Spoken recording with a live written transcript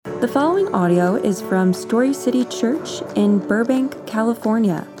The following audio is from Story City Church in Burbank,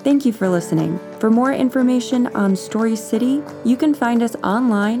 California. Thank you for listening. For more information on Story City, you can find us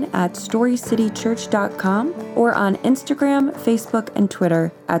online at storycitychurch.com or on Instagram, Facebook, and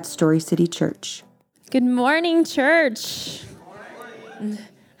Twitter at Story City Church. Good morning, church.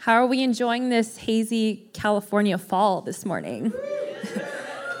 How are we enjoying this hazy California fall this morning?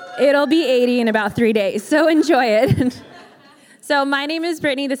 It'll be 80 in about 3 days, so enjoy it. So my name is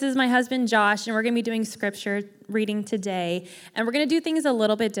Brittany. This is my husband, Josh, and we're going to be doing scripture reading today. And we're going to do things a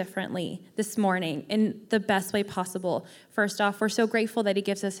little bit differently this morning in the best way possible. First off, we're so grateful that he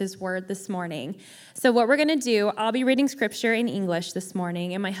gives us his word this morning. So what we're going to do, I'll be reading scripture in English this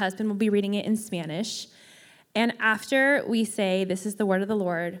morning, and my husband will be reading it in Spanish. And after we say, "This is the word of the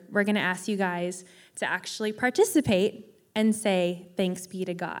Lord," we're going to ask you guys to actually participate and say, "Thanks be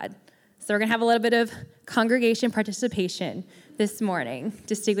to God." So we're going to have a little bit of congregation participation this morning,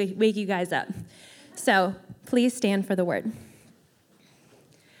 just to wake you guys up. So please stand for the word.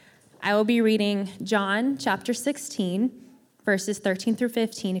 I will be reading John chapter 16, verses 13 through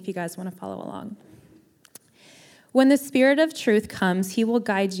 15, if you guys want to follow along. "When the Spirit of truth comes, he will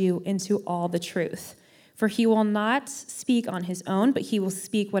guide you into all the truth. For he will not speak on his own, but he will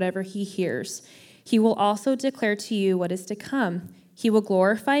speak whatever he hears. He will also declare to you what is to come. He will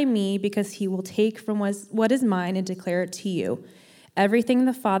glorify me because he will take from what is mine and declare it to you. Everything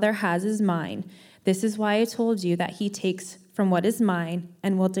the Father has is mine. This is why I told you that he takes from what is mine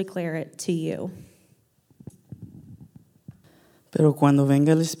and will declare it to you." Pero cuando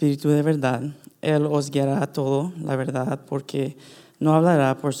venga el Espíritu de verdad, Él os guiará a todo la verdad, porque no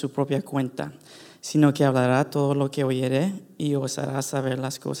hablará por su propia cuenta, sino que hablará todo lo que oyere y os hará saber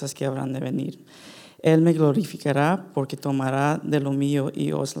las cosas que habrán de venir. Él me glorificará porque tomará de lo mío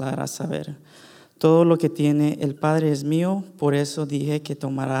y os la hará saber. Todo lo que tiene el Padre es mío, por eso dije que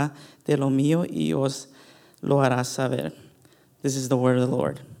tomará de lo mío y os lo hará saber. This is the word of the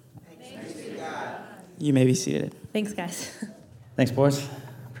Lord. Thanks be to God. You may be seated. Thanks, guys. Thanks, boys.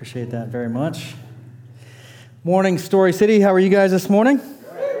 Appreciate that very much. Morning, Story City. How are you guys this morning?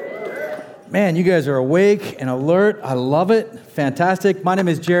 Man, you guys are awake and alert. I love it. Fantastic. My name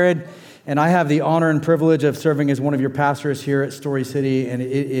is Jared, and I have the honor and privilege of serving as one of your pastors here at Story City, and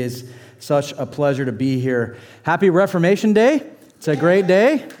it is such a pleasure to be here. Happy Reformation Day. It's a great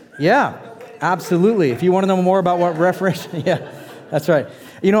day. Yeah, absolutely. If you want to know more about what Reformation, yeah, that's right.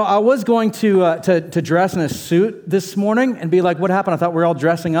 You know, I was going to dress in a suit this morning and be like, what happened? I thought we were all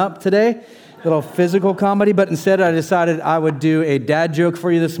dressing up today. Little physical comedy, but instead I decided I would do a dad joke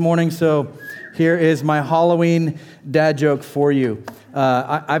for you this morning. So here is my Halloween dad joke for you.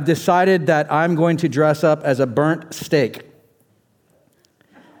 I've decided that I'm going to dress up as a burnt steak.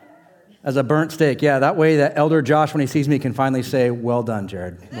 As a burnt steak, yeah. That way that Elder Josh, when he sees me, can finally say, "Well done,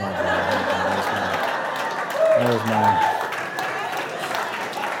 Jared. Well done." There's mine.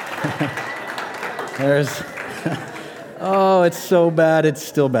 There's... Oh, it's so bad, it's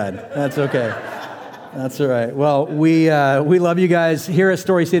still bad. That's okay. That's all right. Well, we love you guys. Here at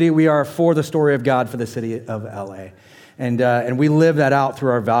Story City, we are for the story of God for the city of LA. And we live that out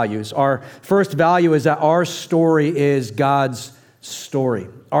through our values. Our first value is that our story is God's story.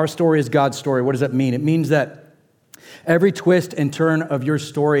 Our story is God's story. What does that mean? It means that every twist and turn of your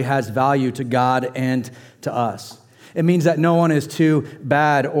story has value to God and to us. It means that no one is too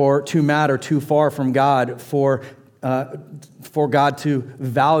bad or too mad or too far from God for God to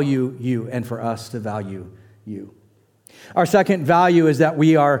value you and for us to value you. Our second value is that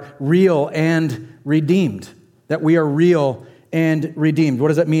we are real and redeemed. That we are real and redeemed. What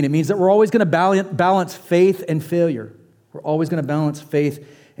does that mean? It means that we're always going to balance faith and failure. We're always going to balance faith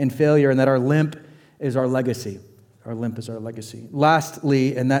and failure, and that our limp is our legacy. Our limp is our legacy.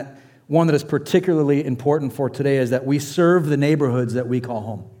 Lastly, and that one that is particularly important for today, is that we serve the neighborhoods that we call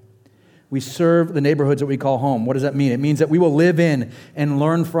home. We serve the neighborhoods that we call home. What does that mean? It means that we will live in and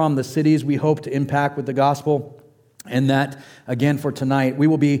learn from the cities we hope to impact with the gospel. And that, again, for tonight, we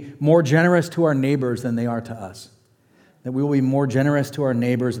will be more generous to our neighbors than they are to us. That we will be more generous to our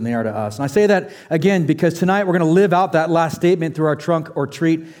neighbors than they are to us. And I say that, again, because tonight we're going to live out that last statement through our Trunk or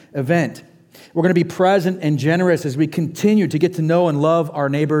Treat event. We're going to be present and generous as we continue to get to know and love our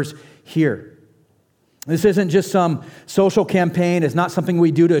neighbors here. This isn't just some social campaign. It's not something we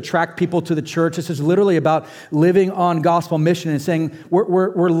do to attract people to the church. This is literally about living on gospel mission and saying,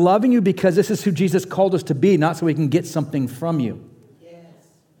 we're loving you because this is who Jesus called us to be, not so we can get something from you.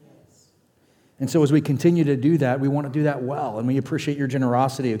 And so as we continue to do that, we want to do that well. And we appreciate your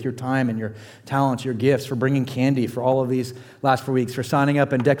generosity with your time and your talents, your gifts, for bringing candy for all of these last 4 weeks, for signing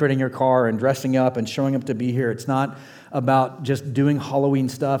up and decorating your car and dressing up and showing up to be here. It's not about just doing Halloween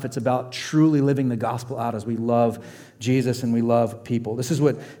stuff. It's about truly living the gospel out as we love Jesus and we love people. This is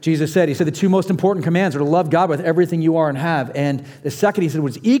what Jesus said. He said the two most important commands are to love God with everything you are and have. And the second, he said,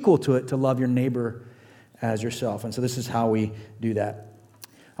 was equal to it, to love your neighbor as yourself. And so this is how we do that.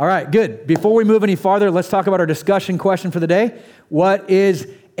 All right, good. Before we move any farther, let's talk about our discussion question for the day. What is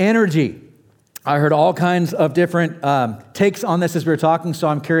energy? I heard all kinds of different takes on this as we were talking, so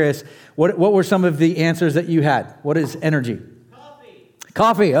I'm curious, what were some of the answers that you had? What is energy?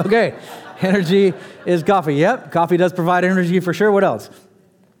 Coffee, okay. Energy is coffee. Yep, coffee does provide energy for sure. What else?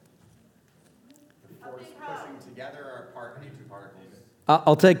 The force pushing together or apart any two particles.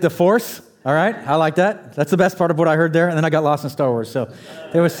 I'll take the force. All right, I like that. That's the best part of what I heard there. And then I got lost in Star Wars. So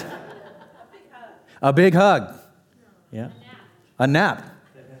there was a big hug. Yeah. A nap.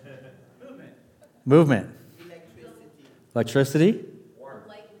 Movement. Electricity.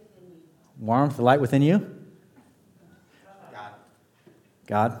 Warmth. The light within you.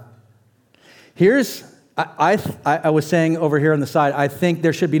 God. Here's, I was saying over here on the side, I think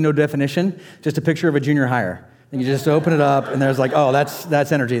there should be no definition, just a picture of a junior higher. And you just open it up, and there's like, oh,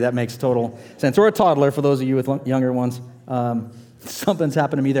 that's energy. That makes total sense. Or a toddler, for those of you with younger ones. Something's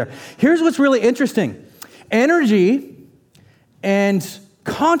happened to me there. Here's what's really interesting. Energy and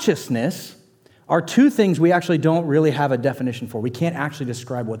consciousness are two things we actually don't really have a definition for. We can't actually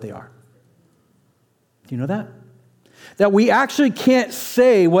describe what they are. Do you know that? That we actually can't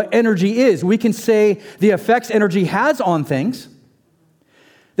say what energy is. We can say the effects energy has on things.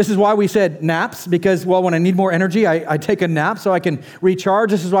 This is why we said naps, because, well, when I need more energy, I take a nap so I can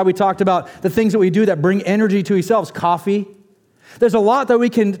recharge. This is why we talked about the things that we do that bring energy to ourselves. Coffee. There's a lot that we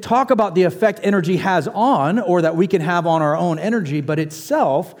can talk about the effect energy has on, or that we can have on our own energy, but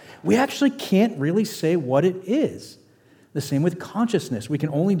itself, we actually can't really say what it is. The same with consciousness. We can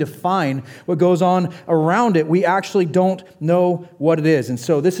only define what goes on around it. We actually don't know what it is. And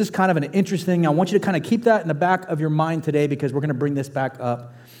so this is kind of an interesting thing. I want you to kind of keep that in the back of your mind today, because we're going to bring this back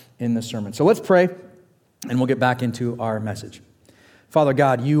up in the sermon. So let's pray, and we'll get back into our message. Father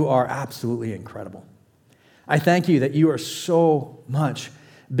God, you are absolutely incredible. I thank you that you are so much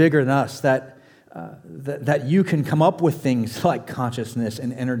bigger than us, that you can come up with things like consciousness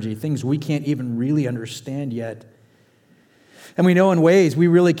and energy, things we can't even really understand yet. And we know in ways we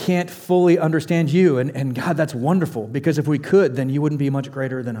really can't fully understand you. And God, that's wonderful, because if we could, then you wouldn't be much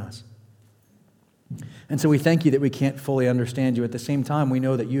greater than us. And so we thank you that we can't fully understand you. At the same time, we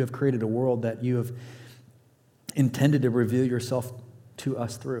know that you have created a world that you have intended to reveal yourself to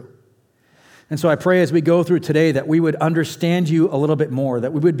us through. And so I pray as we go through today that we would understand you a little bit more,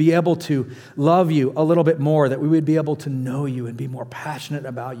 that we would be able to love you a little bit more, that we would be able to know you and be more passionate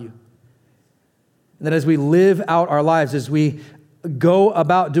about you. And that as we live out our lives, as we go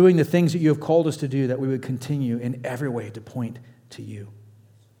about doing the things that you have called us to do, that we would continue in every way to point to you.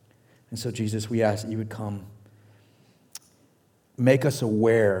 And so, Jesus, we ask that you would come, make us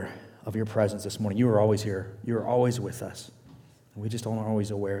aware of your presence this morning. You are always here. You are always with us. And we just aren't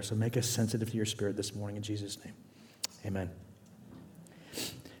always aware. So make us sensitive to your Spirit this morning in Jesus' name. Amen.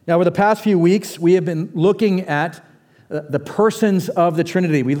 Now, over the past few weeks, we have been looking at the persons of the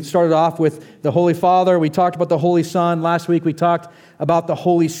Trinity. We started off with the Holy Father. We talked about the Holy Son. Last week, we talked about the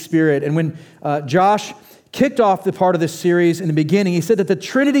Holy Spirit. And when Josh kicked off the part of this series in the beginning, he said that the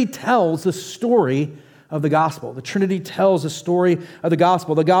Trinity tells the story of the gospel. The Trinity tells the story of the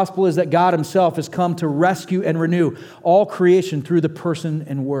gospel. The gospel is that God himself has come to rescue and renew all creation through the person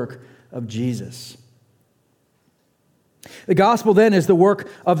and work of Jesus. The gospel then is the work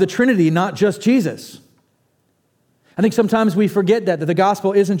of the Trinity, not just Jesus. I think sometimes we forget that the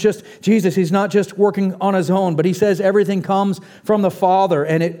gospel isn't just Jesus. He's not just working on his own, but he says everything comes from the Father,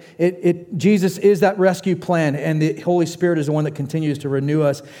 and Jesus is that rescue plan, and the Holy Spirit is the one that continues to renew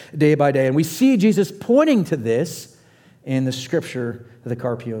us day by day. And we see Jesus pointing to this in the scripture that the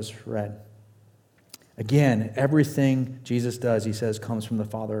Carpios read. Again, everything Jesus does, he says, comes from the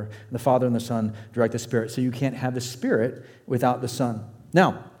Father. The Father and the Son direct the Spirit. So you can't have the Spirit without the Son.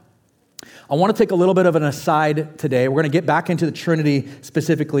 Now, I want to take a little bit of an aside today. We're going to get back into the Trinity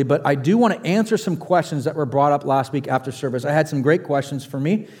specifically, but I do want to answer some questions that were brought up last week after service. I had some great questions for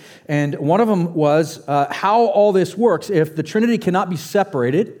me, and one of them was how all this works. If the Trinity cannot be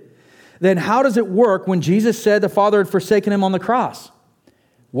separated, then how does it work when Jesus said the Father had forsaken him on the cross?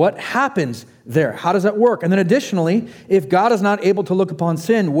 What happens there? How does that work? And then additionally, if God is not able to look upon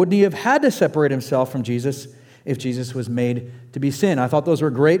sin, wouldn't he have had to separate himself from Jesus if Jesus was made to be sin? I thought those were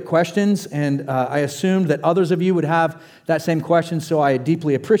great questions, and I assumed that others of you would have that same question, so I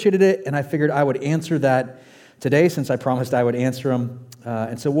deeply appreciated it, and I figured I would answer that today since I promised I would answer them.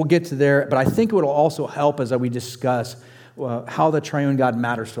 And so we'll get to there, but I think it will also help as we discuss how the triune God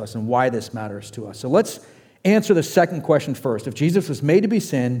matters to us and why this matters to us. So let's answer the second question first. If Jesus was made to be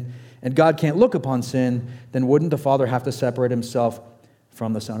sin and God can't look upon sin, then wouldn't the Father have to separate himself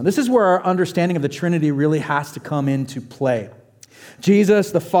from the Son? And this is where our understanding of the Trinity really has to come into play.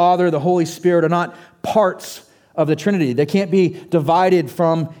 Jesus, the Father, the Holy Spirit are not parts of the Trinity. They can't be divided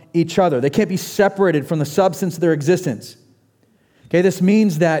from each other. They can't be separated from the substance of their existence. Okay, this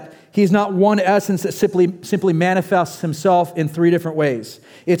means that he's not one essence that simply manifests himself in three different ways.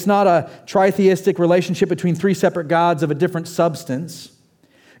 It's not a tritheistic relationship between three separate gods of a different substance.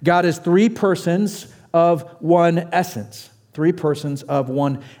 God is three persons of one essence. Three persons of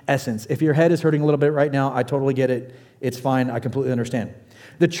one essence. If your head is hurting a little bit right now, I totally get it. It's fine. I completely understand.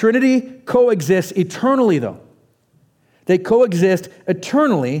 The Trinity coexists eternally, though. They coexist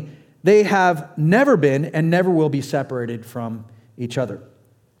eternally. They have never been and never will be separated from each other.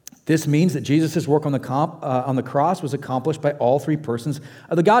 This means that Jesus' work on the cross was accomplished by all three persons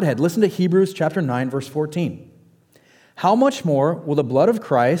of the Godhead. Listen to Hebrews chapter 9, verse 14. How much more will the blood of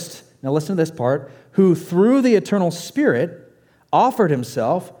Christ, now listen to this part, who through the eternal Spirit offered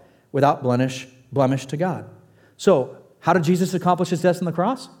himself without blemish to God. So, how did Jesus accomplish his death on the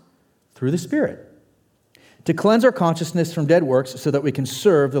cross? Through the Spirit. To cleanse our consciousness from dead works so that we can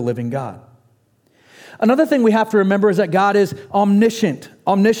serve the living God. Another thing we have to remember is that God is omniscient.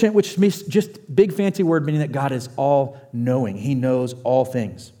 Omniscient, which means just big fancy word meaning that God is all-knowing. He knows all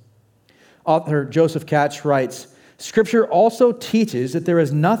things. Author Joseph Katz writes, Scripture also teaches that there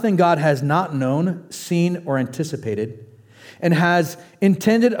is nothing God has not known, seen, or anticipated, and has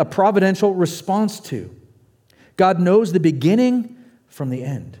intended a providential response to. God knows the beginning from the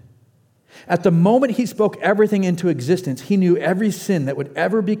end. At the moment he spoke everything into existence, he knew every sin that would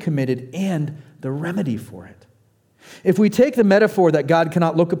ever be committed and the remedy for it. If we take the metaphor that God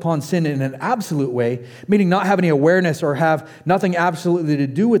cannot look upon sin in an absolute way, meaning not have any awareness or have nothing absolutely to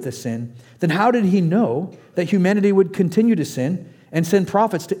do with the sin, then how did he know that humanity would continue to sin and send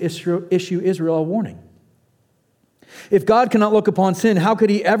prophets to issue Israel a warning? If God cannot look upon sin, how could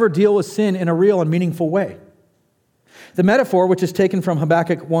he ever deal with sin in a real and meaningful way? The metaphor, which is taken from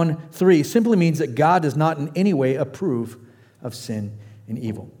Habakkuk 1:3, simply means that God does not in any way approve of sin and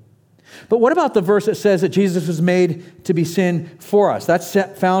evil. But what about the verse that says that Jesus was made to be sin for us? That's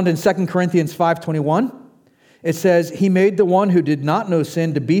found in 2 Corinthians 5:21. It says, he made the one who did not know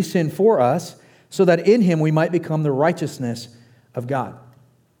sin to be sin for us, so that in him we might become the righteousness of God.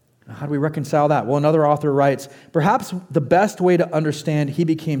 Now, how do we reconcile that? Well, another author writes, perhaps the best way to understand he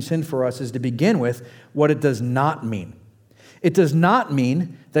became sin for us is to begin with what it does not mean. It does not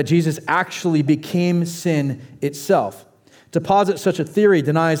mean that Jesus actually became sin itself. To posit such a theory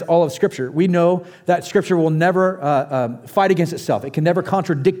denies all of Scripture. We know that Scripture will never fight against itself. It can never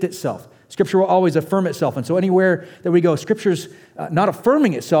contradict itself. Scripture will always affirm itself. And so anywhere that we go, Scripture's not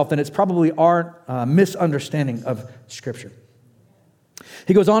affirming itself, then it's probably our misunderstanding of Scripture.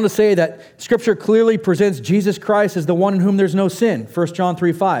 He goes on to say that Scripture clearly presents Jesus Christ as the one in whom there's no sin, 1 John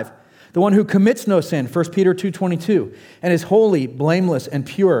 3:5. The one who commits no sin, 1 Peter 2:22, and is holy, blameless, and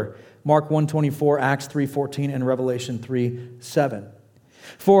pure, Mark 1:24, Acts 3:14, and Revelation 3:7.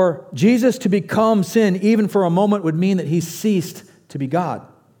 For Jesus to become sin, even for a moment, would mean that he ceased to be God.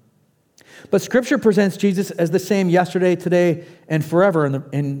 But Scripture presents Jesus as the same yesterday, today, and forever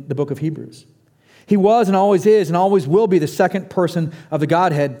in the book of Hebrews. He was and always is and always will be the second person of the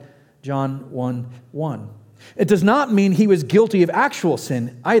Godhead, John 1:1. It does not mean he was guilty of actual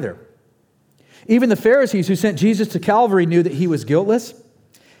sin either. Even the Pharisees who sent Jesus to Calvary knew that he was guiltless.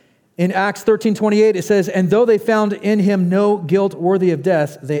 In Acts 13:28, it says, and though they found in him no guilt worthy of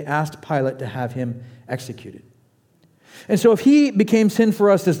death, they asked Pilate to have him executed. And so if he became sin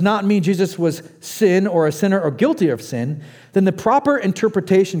for us does not mean Jesus was sin or a sinner or guilty of sin, then the proper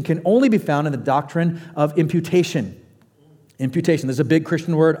interpretation can only be found in the doctrine of imputation. Imputation, this is a big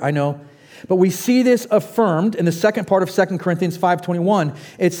Christian word, I know. But we see this affirmed in the second part of 2 Corinthians 5:21.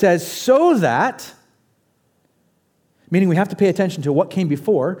 It says, so that, meaning we have to pay attention to what came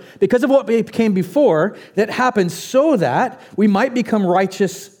before. Because of what came before, that happened so that we might become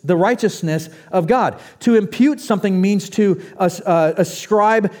righteous, the righteousness of God. To impute something means to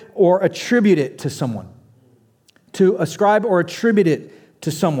ascribe or attribute it to someone. To ascribe or attribute it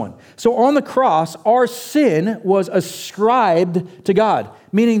to someone. So on the cross, our sin was ascribed to God,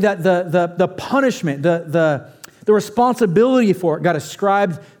 meaning that the punishment, the responsibility for it got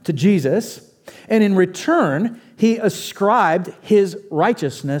ascribed to Jesus. And in return, he ascribed his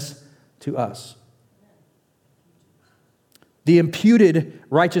righteousness to us. The imputed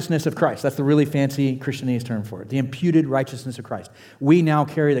righteousness of Christ. That's the really fancy Christianese term for it. The imputed righteousness of Christ. We now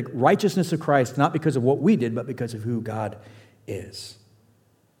carry the righteousness of Christ not because of what we did, but because of who God is.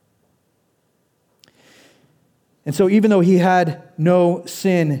 And so even though he had no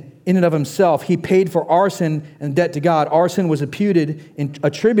sin in and of himself, he paid for our sin and debt to God. Our sin was imputed and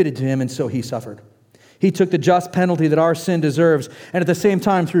attributed to him, and so he suffered. He took the just penalty that our sin deserves, and at the same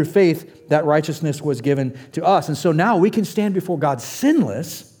time, through faith, that righteousness was given to us. And so now we can stand before God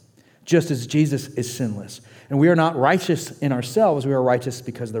sinless, just as Jesus is sinless. And we are not righteous in ourselves, we are righteous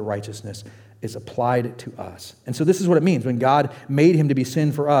because the righteousness is applied to us. And so this is what it means. When God made him to be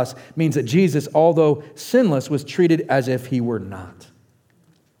sin for us, it means that Jesus, although sinless, was treated as if he were not.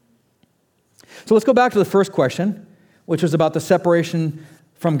 So let's go back to the first question, which was about the separation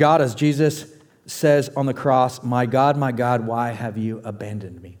from God as Jesus says on the cross, my God, why have you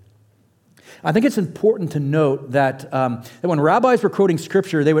abandoned me? I think it's important to note that when rabbis were quoting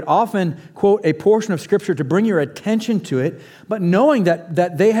Scripture, they would often quote a portion of Scripture to bring your attention to it, but knowing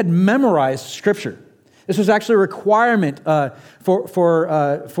that they had memorized Scripture. This was actually a requirement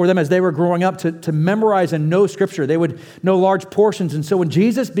for them as they were growing up to memorize and know Scripture. They would know large portions. And so when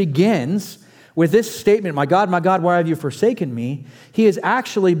Jesus begins with this statement, my God, why have you forsaken me? He is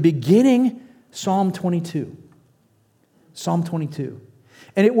actually beginning Psalm 22. Psalm 22.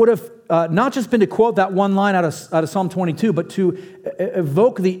 And it would have not just been to quote that one line out of Psalm 22, but to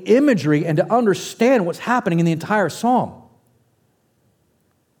evoke the imagery and to understand what's happening in the entire psalm.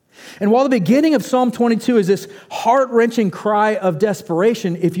 And while the beginning of Psalm 22 is this heart-wrenching cry of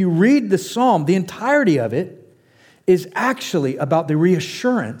desperation, if you read the psalm, the entirety of it is actually about the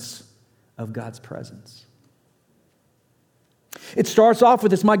reassurance of God's presence. It starts off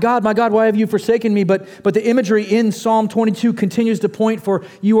with this, my God, why have you forsaken me? But the imagery in Psalm 22 continues to point for,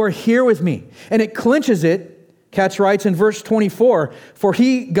 you are here with me. And it clinches it, Katz writes in verse 24, for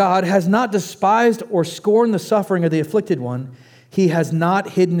he, God, has not despised or scorned the suffering of the afflicted one. He has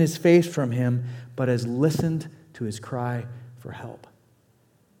not hidden his face from him, but has listened to his cry for help.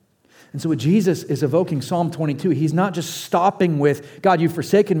 And so what Jesus is evoking Psalm 22, he's not just stopping with, God, you've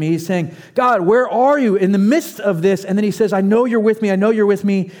forsaken me. He's saying, God, where are you in the midst of this? And then he says, I know you're with me. I know you're with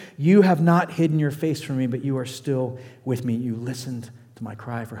me. You have not hidden your face from me, but you are still with me. You listened to my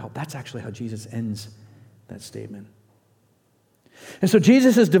cry for help. That's actually how Jesus ends that statement. And so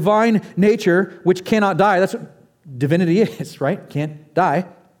Jesus' divine nature, which cannot die, that's what divinity is, right? Can't die.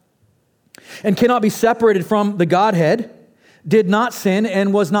 And cannot be separated from the Godhead, did not sin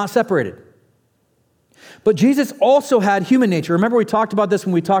and was not separated. But Jesus also had human nature. Remember we talked about this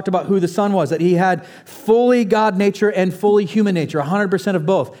when we talked about who the Son was, that he had fully God nature and fully human nature, 100% of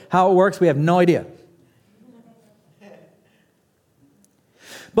both. How it works, we have no idea.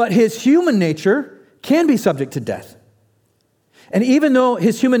 But his human nature can be subject to death. And even though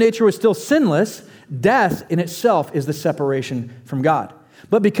his human nature was still sinless, death in itself is the separation from God.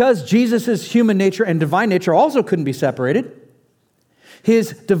 But because Jesus' human nature and divine nature also couldn't be separated,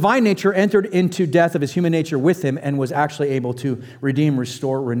 his divine nature entered into death of his human nature with him and was actually able to redeem,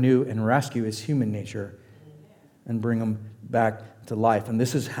 restore, renew, and rescue his human nature and bring him back to life. And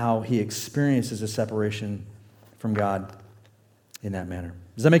this is how he experiences a separation from God in that manner.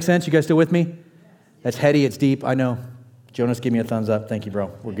 Does that make sense? You guys still with me? That's heady, it's deep, I know. Jonas, give me a thumbs up. Thank you,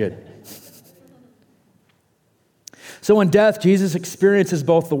 bro. We're good. So in death, Jesus experiences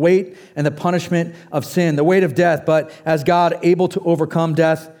both the weight and the punishment of sin, the weight of death, but as God able to overcome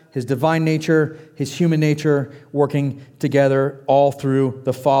death, his divine nature, his human nature working together all through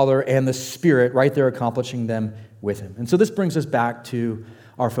the Father and the Spirit, right there accomplishing them with him. And so this brings us back to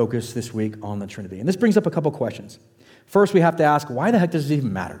our focus this week on the Trinity. And this brings up a couple questions. First, we have to ask, why the heck does it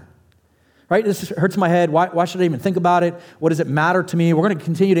even matter? Right? This hurts my head. Why should I even think about it? What does it matter to me? We're going to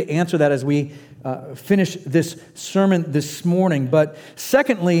continue to answer that as we finish this sermon this morning. But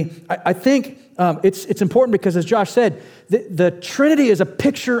secondly, I think it's important because, as Josh said, the Trinity is a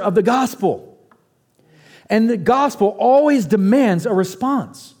picture of the gospel. And the gospel always demands a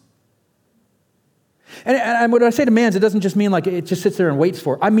response. And when I say demands, it doesn't just mean like it just sits there and waits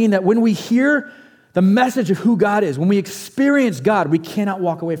for it. I mean that when we hear the message of who God is, when we experience God, we cannot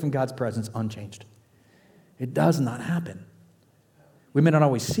walk away from God's presence unchanged. It does not happen. We may not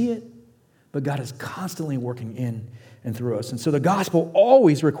always see it, but God is constantly working in and through us. And so the gospel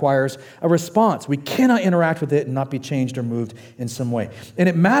always requires a response. We cannot interact with it and not be changed or moved in some way. And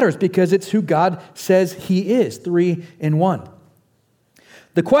it matters because it's who God says he is, 3 in 1.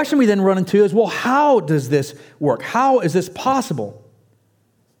 The question we then run into is, well, how does this work? How is this possible?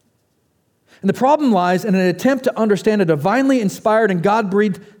 And the problem lies in an attempt to understand a divinely inspired and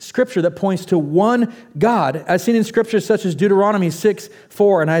God-breathed scripture that points to one God, as seen in scriptures such as Deuteronomy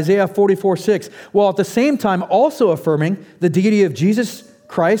 6:4 and Isaiah 44:6, while at the same time also affirming the deity of Jesus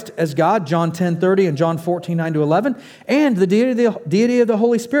Christ as God, John 10:30 and John 14:9-11, and the deity of the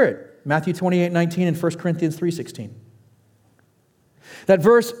Holy Spirit, Matthew 28:19 and 1 Corinthians 3:16. That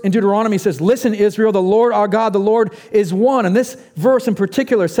verse in Deuteronomy says, "Listen, Israel, the Lord our God, the Lord is one." And this verse in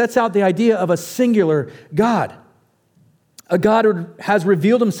particular sets out the idea of a singular God. A God who has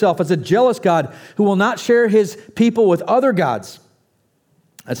revealed himself as a jealous God who will not share his people with other gods.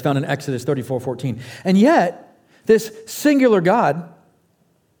 That's found in Exodus 34:14. And yet, this singular God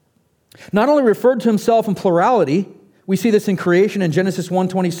not only referred to himself in plurality, we see this in creation in Genesis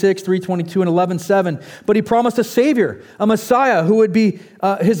 1:26, 3:22, and 11:7. But he promised a Savior, a Messiah, who would be,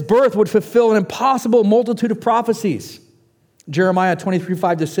 his birth would fulfill an impossible multitude of prophecies. Jeremiah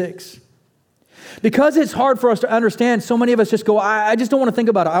 23:5-6. Because it's hard for us to understand, so many of us just go, I just don't want to think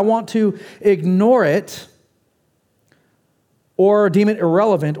about it. I want to ignore it or deem it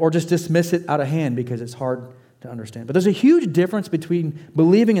irrelevant or just dismiss it out of hand because it's hard to understand. But there's a huge difference between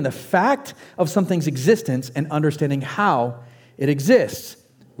believing in the fact of something's existence and understanding how it exists.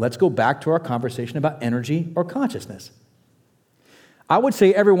 Let's go back to our conversation about energy or consciousness. I would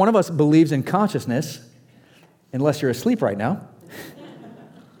say every one of us believes in consciousness, unless you're asleep right now.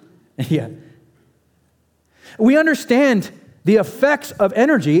 Yeah. We understand the effects of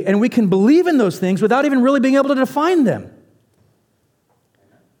energy, and we can believe in those things without even really being able to define them.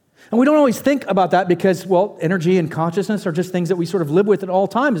 And we don't always think about that because, well, energy and consciousness are just things that we sort of live with at all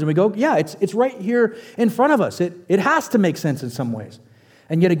times. And we go, yeah, it's right here in front of us. It has to make sense in some ways.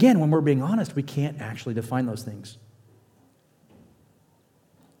 And yet again, when we're being honest, we can't actually define those things.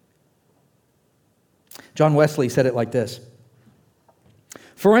 John Wesley said it like this.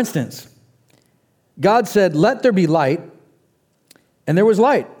 For instance, God said, "Let there be light," and there was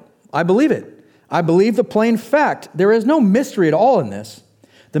light. I believe it. I believe the plain fact. There is no mystery at all in this.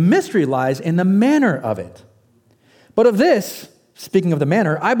 The mystery lies in the manner of it. But of this, speaking of the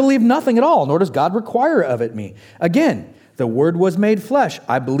manner, I believe nothing at all, nor does God require of it me. Again, the Word was made flesh.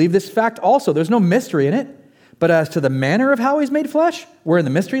 I believe this fact also. There's no mystery in it. But as to the manner of how he's made flesh, wherein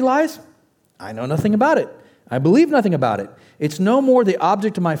the mystery lies, I know nothing about it. I believe nothing about it. It's no more the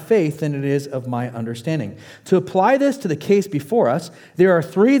object of my faith than it is of my understanding. To apply this to the case before us, there are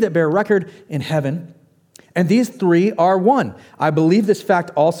three that bear record in heaven, and these three are one. I believe this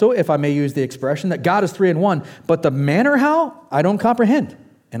fact also, if I may use the expression, that God is three in one, but the manner how, I don't comprehend,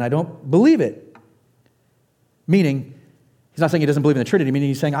 and I don't believe it. Meaning, he's not saying he doesn't believe in the Trinity, meaning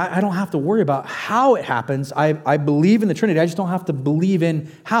he's saying, I don't have to worry about how it happens. I believe in the Trinity, I just don't have to believe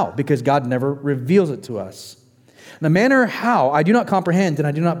in how, because God never reveals it to us. The manner how, I do not comprehend, and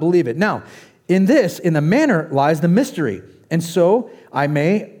I do not believe it. Now, in the manner lies the mystery, and so I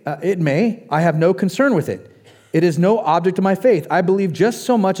have no concern with it. It is no object of my faith. I believe just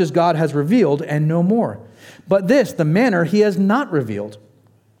so much as God has revealed and no more. But this, the manner, he has not revealed.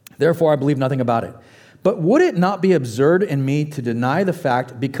 Therefore, I believe nothing about it. But would it not be absurd in me to deny the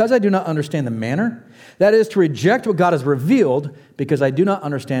fact because I do not understand the manner? That is, to reject what God has revealed because I do not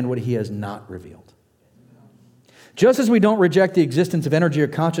understand what he has not revealed. Just as we don't reject the existence of energy or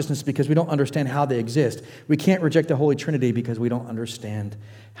consciousness because we don't understand how they exist, we can't reject the Holy Trinity because we don't understand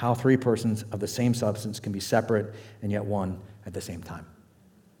how three persons of the same substance can be separate and yet one at the same time.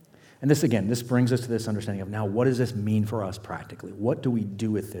 And this brings us to this understanding of now, what does this mean for us practically? What do we do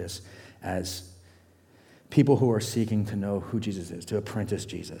with this as people who are seeking to know who Jesus is, to apprentice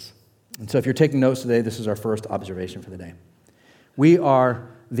Jesus? And so if you're taking notes today, this is our first observation for the day. We are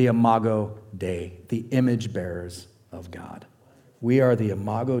the Imago Dei, the image bearers of God. We are the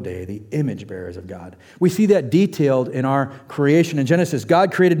Imago Dei, the image bearers of God. We see that detailed in our creation in Genesis.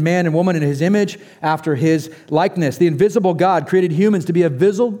 God created man and woman in his image after his likeness. The invisible God created humans to be a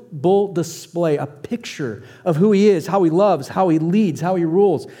visible display, a picture of who he is, how he loves, how he leads, how he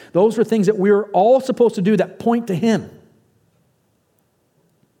rules. Those are things that we're all supposed to do that point to him.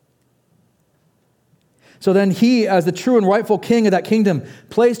 So then he, as the true and rightful king of that kingdom,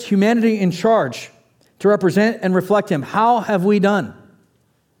 placed humanity in charge to represent and reflect him. How have we done?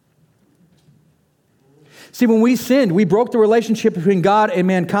 See, when we sinned, we broke the relationship between God and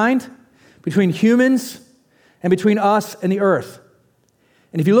mankind, between humans, and between us and the earth.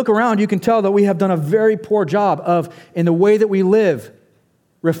 And if you look around, you can tell that we have done a very poor job of, in the way that we live,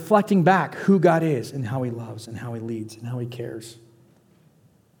 reflecting back who God is and how he loves and how he leads and how he cares.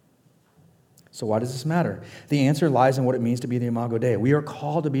 So why does this matter? The answer lies in what it means to be the Imago Dei. We are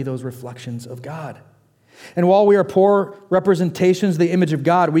called to be those reflections of God. And while we are poor representations of the image of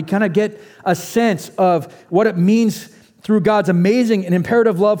God, we kind of get a sense of what it means through God's amazing and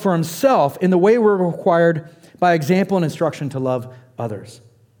imperative love for himself in the way we're required by example and instruction to love others.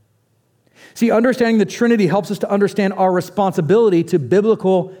 See, understanding the Trinity helps us to understand our responsibility to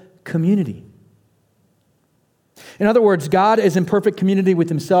biblical community. In other words, God is in perfect community with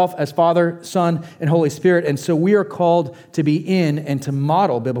himself as Father, Son, and Holy Spirit, and so we are called to be in and to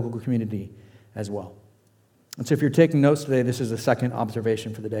model biblical community as well. And so if you're taking notes today, this is the second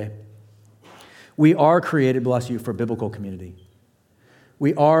observation for the day. We are created, bless you, for biblical community.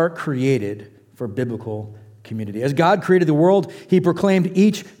 We are created for biblical community. As God created the world, he proclaimed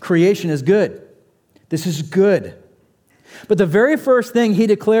each creation as good. This is good. But the very first thing he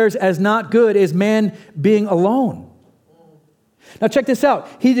declares as not good is man being alone. Now check this out.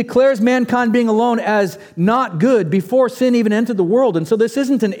 He declares mankind being alone as not good before sin even entered the world. And so this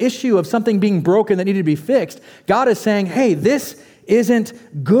isn't an issue of something being broken that needed to be fixed. God is saying, hey, this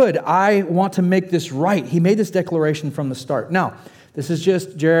isn't good. I want to make this right. He made this declaration from the start. Now, this is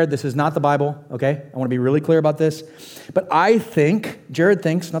just, Jared, this is not the Bible, okay? I want to be really clear about this. But I think, Jared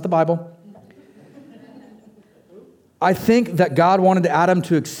thinks, not the Bible, I think that God wanted Adam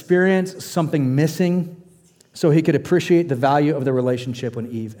to experience something missing so he could appreciate the value of the relationship when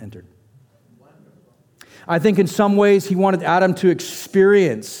Eve entered. I think in some ways he wanted Adam to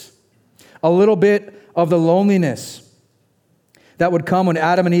experience a little bit of the loneliness that would come when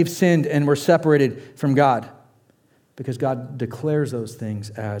Adam and Eve sinned and were separated from God, because God declares those things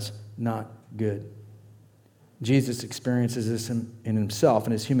as not good. Jesus experiences this in himself,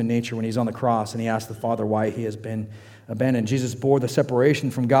 in his human nature, when he's on the cross and he asks the Father why he has been abandoned. Jesus bore the separation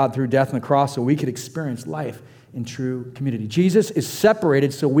from God through death on the cross so we could experience life in true community. Jesus is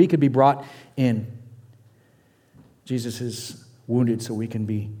separated so we could be brought in. Jesus is wounded so we can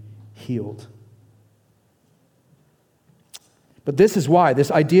be healed. But this is why,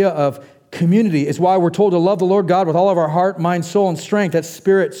 this idea of community is why we're told to love the Lord God with all of our heart, mind, soul, and strength. That's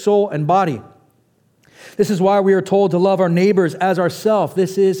spirit, soul, and body. This is why we are told to love our neighbors as ourselves.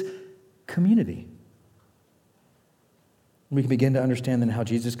 This is community. We can begin to understand then how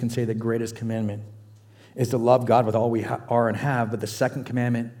Jesus can say the greatest commandment is to love God with all we are and have, but the second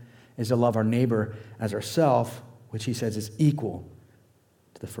commandment is to love our neighbor as ourselves, which he says is equal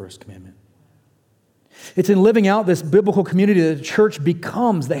to the first commandment. It's in living out this biblical community that the church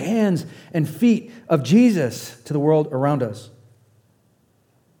becomes the hands and feet of Jesus to the world around us.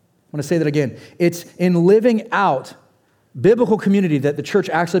 I want to say that again. It's in living out biblical community that the church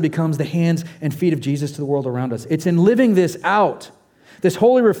actually becomes the hands and feet of Jesus to the world around us. It's in living this out, this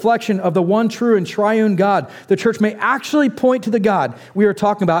holy reflection of the one true and triune God, the church may actually point to the God we are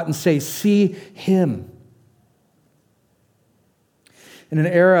talking about and say, see him. In an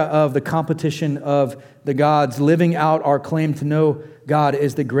era of the competition of the gods, living out our claim to know God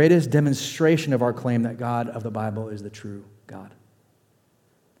is the greatest demonstration of our claim that God of the Bible is the true God.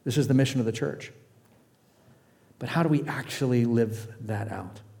 This is the mission of the church. But how do we actually live that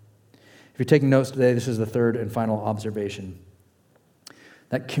out? If you're taking notes today, this is the third and final observation.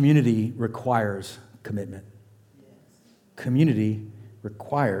 That community requires commitment. Community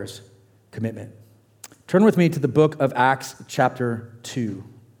requires commitment. Turn with me to the book of Acts chapter 2.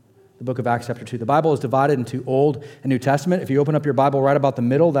 The book of Acts chapter 2. The Bible is divided into Old and New Testament. If you open up your Bible right about the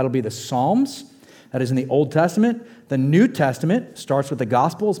middle, that'll be the Psalms. That is in the Old Testament. The New Testament starts with the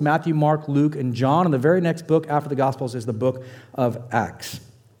Gospels, Matthew, Mark, Luke, and John. And the very next book after the Gospels is the book of Acts.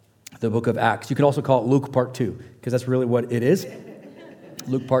 The book of Acts. You could also call it Luke part 2, because that's really what it is.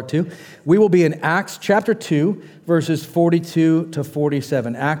 Luke part 2. We will be in Acts chapter 2, verses 42 to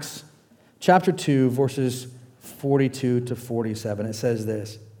 47. Acts chapter 2, verses 42 to 47. It says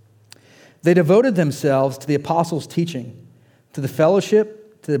this: They devoted themselves to the apostles' teaching, to the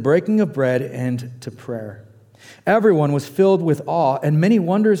fellowship, to the breaking of bread, and to prayer. Everyone was filled with awe, and many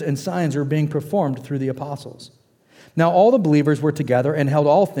wonders and signs were being performed through the apostles. Now all the believers were together and held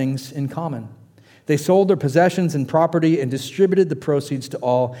all things in common. They sold their possessions and property and distributed the proceeds to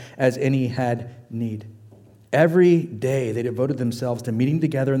all as any had need. Every day they devoted themselves to meeting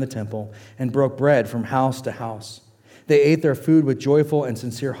together in the temple and broke bread from house to house. They ate their food with joyful and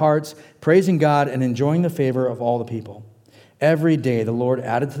sincere hearts, praising God and enjoying the favor of all the people. Every day the Lord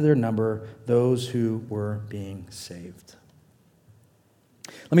added to their number those who were being saved.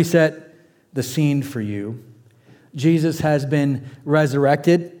 Let me set the scene for you. Jesus has been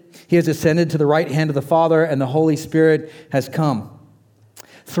resurrected. He has ascended to the right hand of the Father, and the Holy Spirit has come.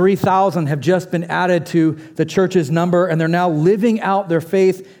 3,000 have just been added to the church's number, and they're now living out their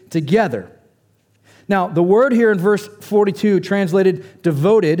faith together. Now, the word here in verse 42, translated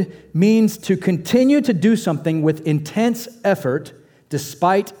devoted, means to continue to do something with intense effort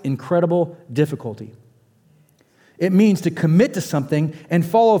despite incredible difficulty. It means to commit to something and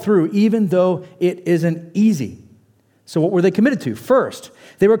follow through even though it isn't easy. So what were they committed to? First,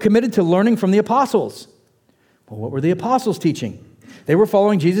 they were committed to learning from the apostles. Well, what were the apostles teaching? They were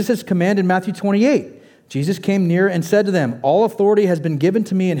following Jesus' command in Matthew 28. Jesus came near and said to them, all authority has been given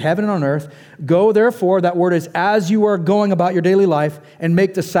to me in heaven and on earth. Go therefore, that word is as you are going about your daily life, and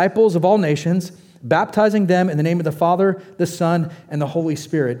make disciples of all nations, baptizing them in the name of the Father, the Son, and the Holy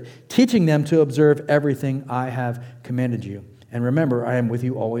Spirit, teaching them to observe everything I have commanded you. And remember, I am with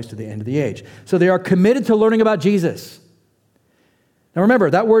you always to the end of the age. So they are committed to learning about Jesus. Now remember,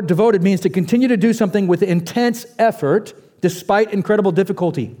 that word devoted means to continue to do something with intense effort despite incredible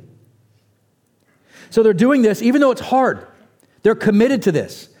difficulty. So they're doing this even though it's hard. They're committed to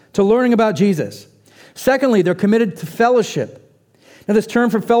this, to learning about Jesus. Secondly, they're committed to fellowship. Now this term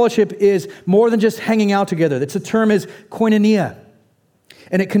for fellowship is more than just hanging out together. The term is koinonia.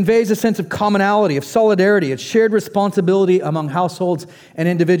 And it conveys a sense of commonality, of solidarity, of shared responsibility among households and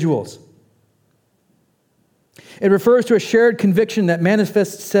individuals. It refers to a shared conviction that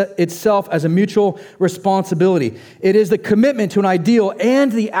manifests itself as a mutual responsibility. It is the commitment to an ideal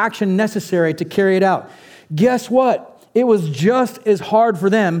and the action necessary to carry it out. Guess what? It was just as hard for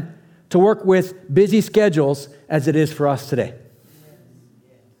them to work with busy schedules as it is for us today.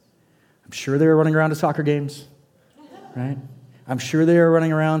 I'm sure they were running around to soccer games, right? I'm sure they were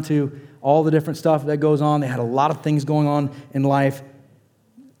running around to all the different stuff that goes on. They had a lot of things going on in life.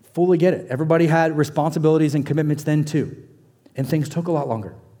 Fully get it. Everybody had responsibilities and commitments then too. And things took a lot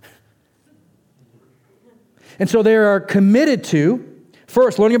longer. And so they are committed to,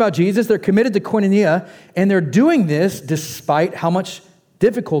 first, learning about Jesus. They're committed to koinonia. And they're doing this despite how much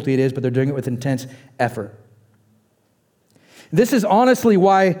difficulty it is, but they're doing it with intense effort. This is honestly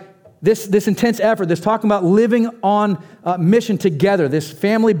why this intense effort, this talking about living on mission together, this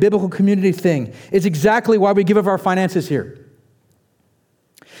family biblical community thing, is exactly why we give of our finances here.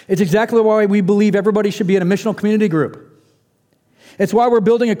 It's exactly why we believe everybody should be in a missional community group. It's why we're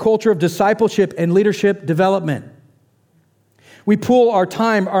building a culture of discipleship and leadership development. We pool our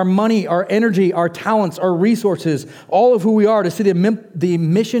time, our money, our energy, our talents, our resources, all of who we are to see the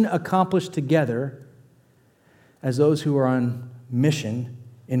mission accomplished together as those who are on mission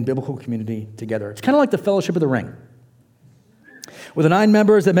in biblical community together. It's kind of like the Fellowship of the Ring, where the 9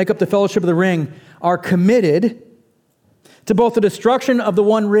 members that make up the Fellowship of the Ring are committed to both the destruction of the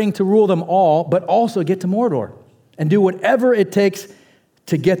one ring to rule them all, but also get to Mordor and do whatever it takes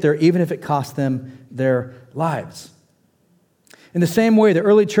to get there, even if it costs them their lives. In the same way, the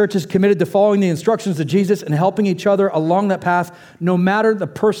early church is committed to following the instructions of Jesus and helping each other along that path, no matter the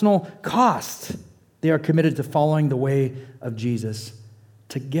personal cost. They are committed to following the way of Jesus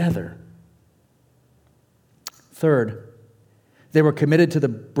together. Third, they were committed to the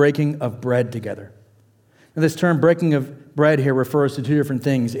breaking of bread together. Now, this term breaking of bread here refers to 2 different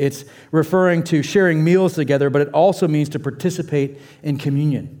things. It's referring to sharing meals together, but it also means to participate in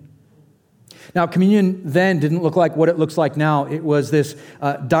communion. Now, communion then didn't look like what it looks like now. It was this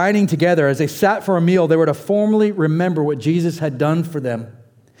dining together. As they sat for a meal, they were to formally remember what Jesus had done for them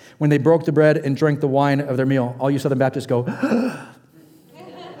when they broke the bread and drank the wine of their meal. All you Southern Baptists go,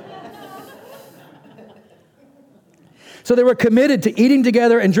 So they were committed to eating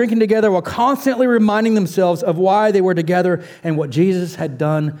together and drinking together while constantly reminding themselves of why they were together and what Jesus had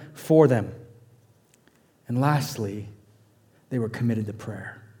done for them. And lastly, they were committed to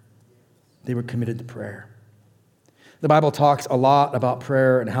prayer. They were committed to prayer. The Bible talks a lot about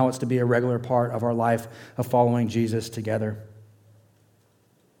prayer and how it's to be a regular part of our life of following Jesus together.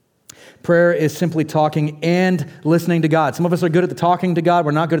 Prayer is simply talking and listening to God. Some of us are good at the talking to God.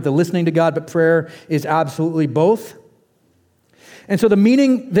 We're not good at the listening to God, but prayer is absolutely both. And so the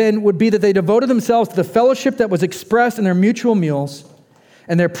meaning then would be that they devoted themselves to the fellowship that was expressed in their mutual meals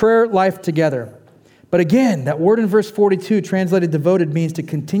and their prayer life together. But again, that word in verse 42, translated devoted, means to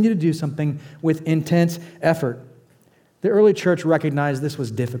continue to do something with intense effort. The early church recognized this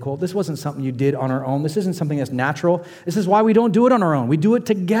was difficult. This wasn't something you did on our own. This isn't something that's natural. This is why we don't do it on our own. We do it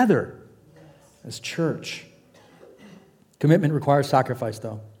together as church. Commitment requires sacrifice,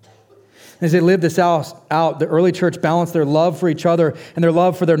 though. As they lived this out, the early church balanced their love for each other and their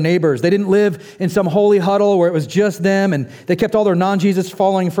love for their neighbors. They didn't live in some holy huddle where it was just them, and they kept all their non-Jesus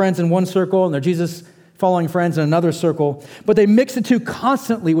following friends in one circle and their Jesus following friends in another circle. But they mixed the two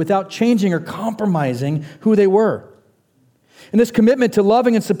constantly without changing or compromising who they were. And this commitment to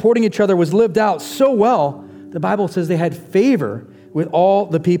loving and supporting each other was lived out so well, the Bible says they had favor with all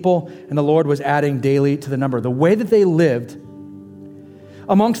the people, and the Lord was adding daily to the number. The way that they lived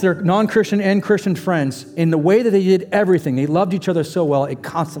amongst their non-Christian and Christian friends, in the way that they did everything, they loved each other so well, it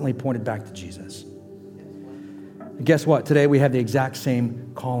constantly pointed back to Jesus. And guess what? Today we have the exact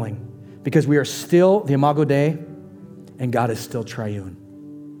same calling because we are still the Imago Dei and God is still triune.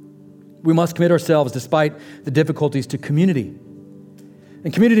 We must commit ourselves, despite the difficulties, to community.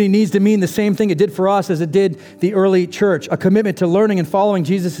 And community needs to mean the same thing it did for us as it did the early church, a commitment to learning and following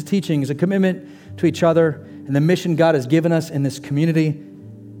Jesus' teachings, a commitment to each other, and the mission God has given us in this community.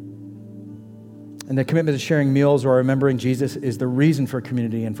 And the commitment to sharing meals or remembering Jesus is the reason for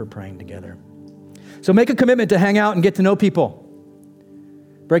community and for praying together. So make a commitment to hang out and get to know people.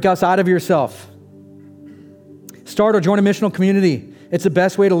 Break outside of yourself. Start or join a missional community. It's the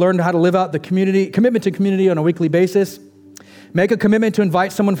best way to learn how to live out the commitment to community on a weekly basis. Make a commitment to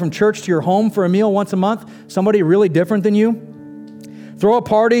invite someone from church to your home for a meal once a month, somebody really different than you. Throw a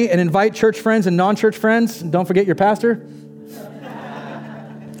party and invite church friends and non-church friends. Don't forget your pastor.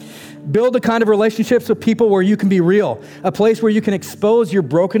 Build the kind of relationships with people where you can be real, a place where you can expose your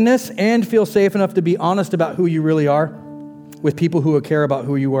brokenness and feel safe enough to be honest about who you really are with people who care about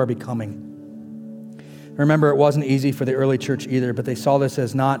who you are becoming. Remember, it wasn't easy for the early church either, but they saw this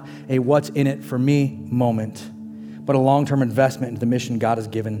as not a what's in it for me moment, but a long-term investment into the mission God has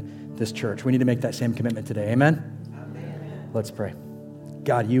given this church. We need to make that same commitment today. Amen? Amen. Let's pray.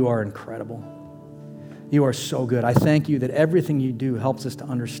 God, you are incredible. You are so good. I thank you that everything you do helps us to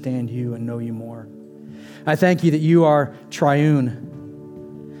understand you and know you more. I thank you that you are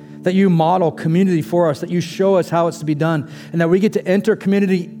triune, that you model community for us, that you show us how it's to be done, and that we get to enter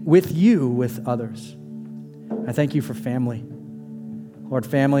community with you, with others. I thank you for family. Lord,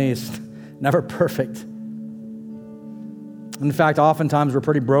 family is never perfect. In fact, oftentimes we're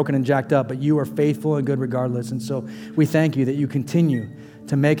pretty broken and jacked up, but you are faithful and good regardless. And so we thank you that you continue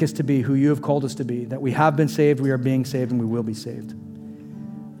to make us to be who you have called us to be, that we have been saved, we are being saved, and we will be saved.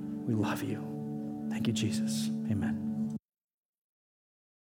 We love you. Thank you, Jesus. Amen.